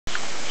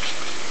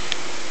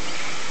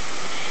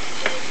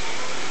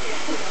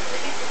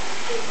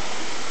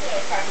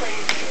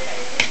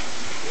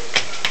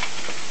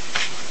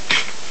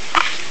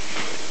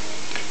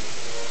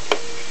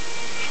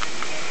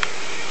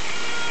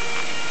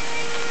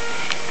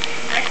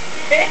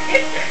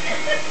just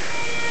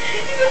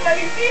let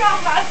me see on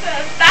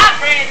myself. Stop,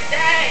 Brandy,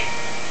 dang.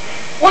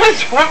 What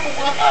is wrong with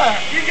her?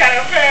 You got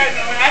a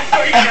paranoid. I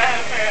told you got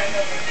a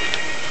paranoid.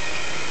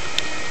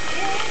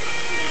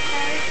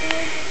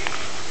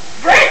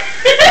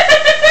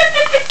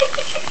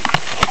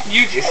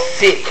 You just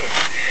sick.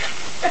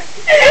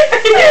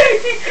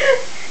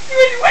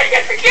 Why you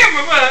got the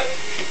camera, bud?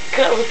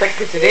 Cause I was taking a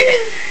picture of that.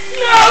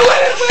 No, what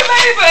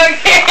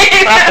Ladybug?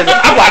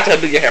 I watch her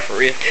do your hair for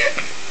real.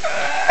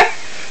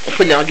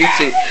 Put it on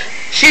YouTube.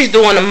 She's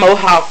doing a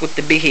mohawk with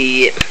the big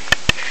head.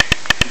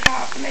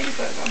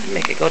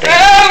 Make it go down.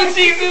 Oh,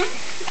 Jesus.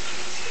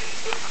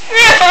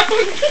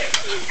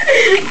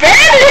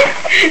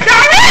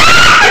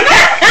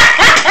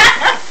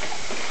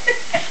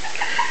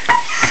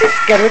 She's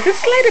scared of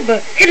this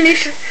ladybug.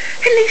 Alicia.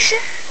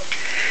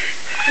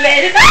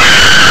 Ladybug.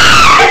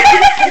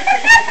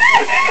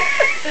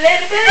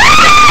 Ladybug.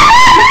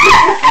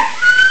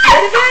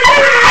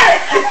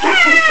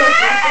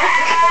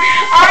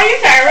 Oh, you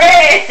turn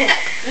red.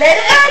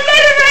 Ladybug.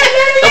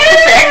 Don't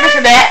put the English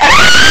in that.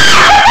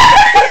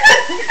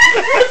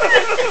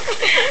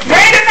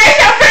 Brandon, make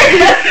your face.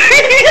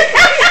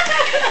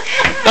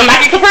 Don't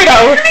knock your Capri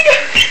over.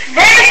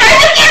 Brandon,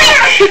 make your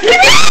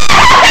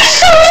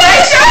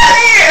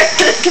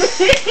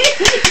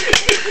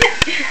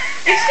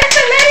it's just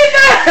a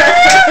ladybug.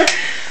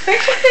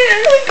 Make your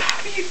face.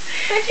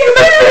 Make your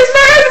face.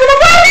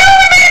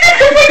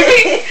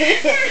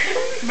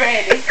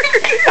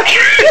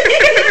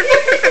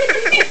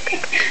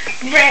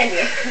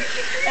 Brandon,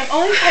 I'm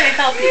only trying to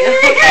help you,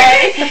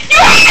 okay?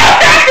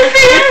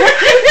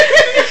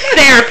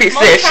 Therapy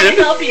session. I'm trying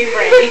to help you,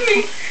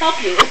 Brandon.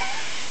 Help you.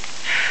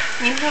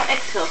 Inhale,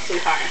 exhale,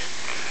 sweetheart.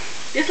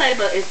 This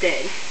ladybug is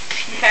dead.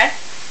 Okay?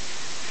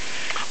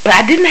 But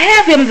I didn't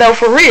have him though,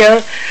 for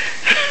real.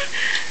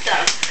 So,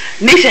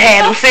 Nisha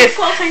had him since.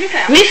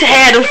 Nisha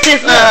had him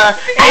since I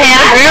had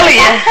him earlier.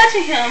 If I'm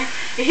touching him,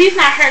 if he's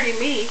not hurting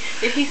me,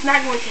 if he's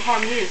not going to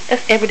harm you.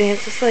 That's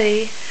evidence to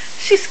say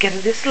she's scared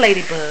of this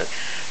ladybug,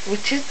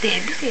 which is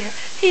dead. Yeah,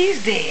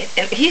 he's dead,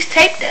 and he's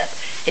taped up,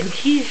 and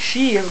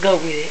she is go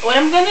with it. What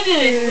I'm gonna do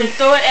is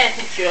throw it at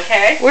you,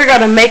 okay? We're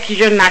gonna make you.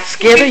 You're not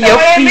scared of your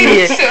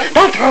fear.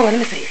 Don't throw it. Let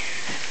me see.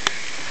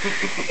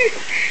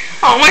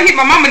 Oh, I want to hit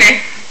my mama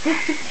there.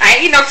 I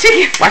ain't eat no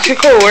chicken. Watch your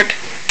cord.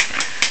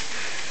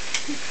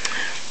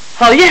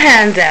 Hold your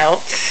hands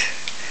out.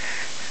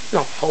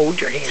 No, hold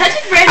your hand. Touch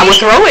it, Brandy. I will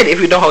throw it if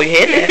you don't hold your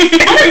hand there.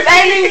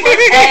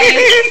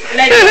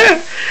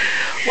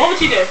 What would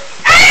you do?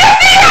 I don't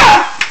see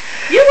her.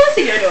 You will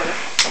see your daughter.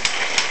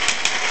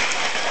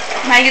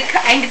 I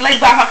ain't get laid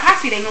by her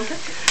coffee. They ain't gonna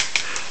touch it.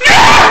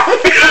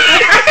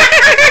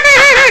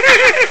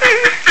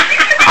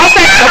 I'll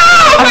take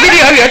a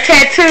video of your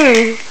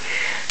tattoo.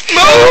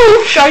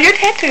 Move. Show your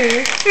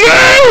tattoo.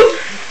 Move.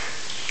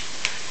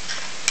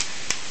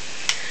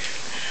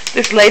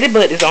 This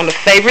ladybug is on the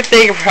favorite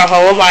thing of her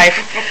whole life,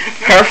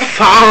 her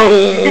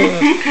phone.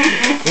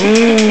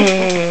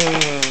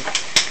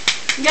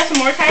 You got some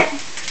more tape?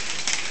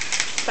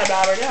 $5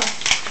 down.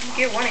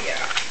 Get one of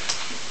y'all.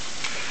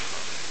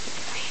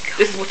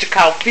 This is what you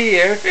call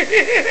fear.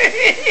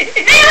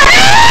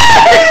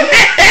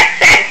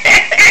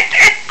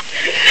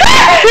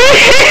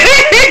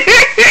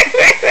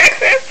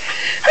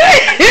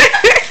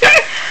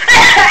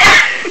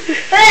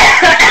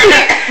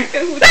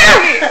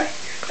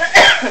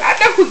 I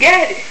know who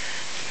got it.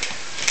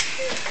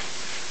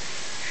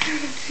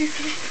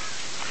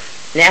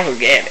 Now who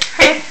got it?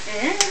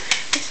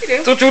 She do.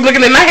 That's what you were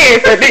looking in my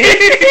head for. You got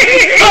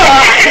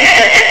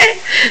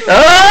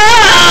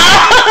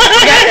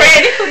it,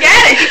 Randy. Who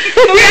got it?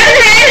 Who got it,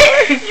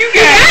 Randy? You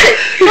got it.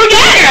 Who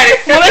got it?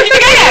 Well, let you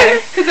got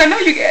it. Because I know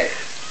you got it.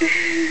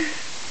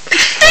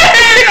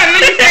 I know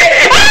you got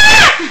it.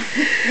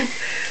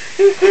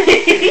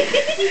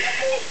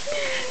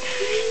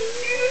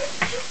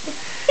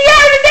 He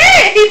already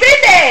dead. He been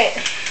dead.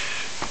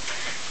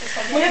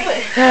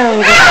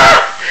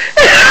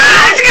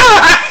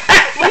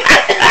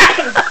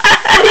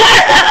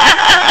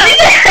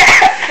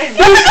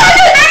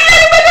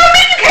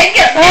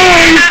 Oh,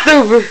 you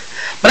stupid.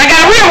 But I got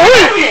a real one.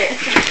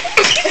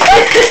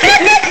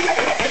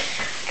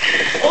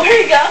 Oh, here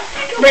you go.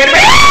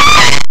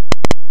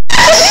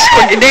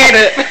 Put your dad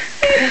up.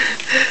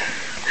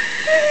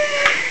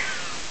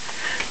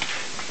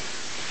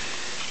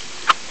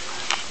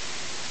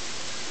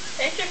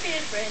 Take your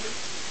piece, Brandy.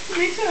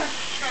 Me too.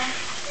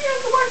 You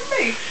have to watch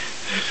me.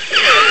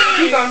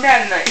 You gonna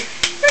die tonight.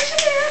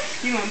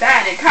 You gonna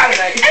die in college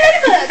night.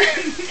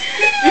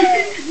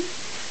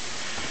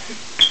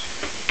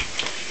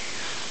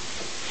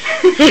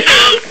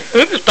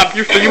 Stop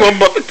you so you won't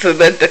bump into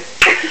that.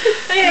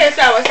 Yeah,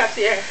 stop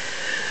here.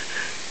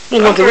 We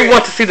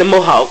want to see the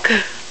mohawk.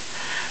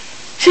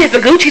 She has a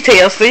Gucci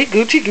tail, see?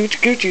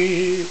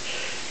 Gucci.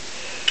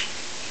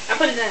 I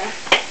put it down.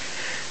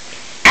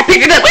 I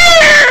picked it up.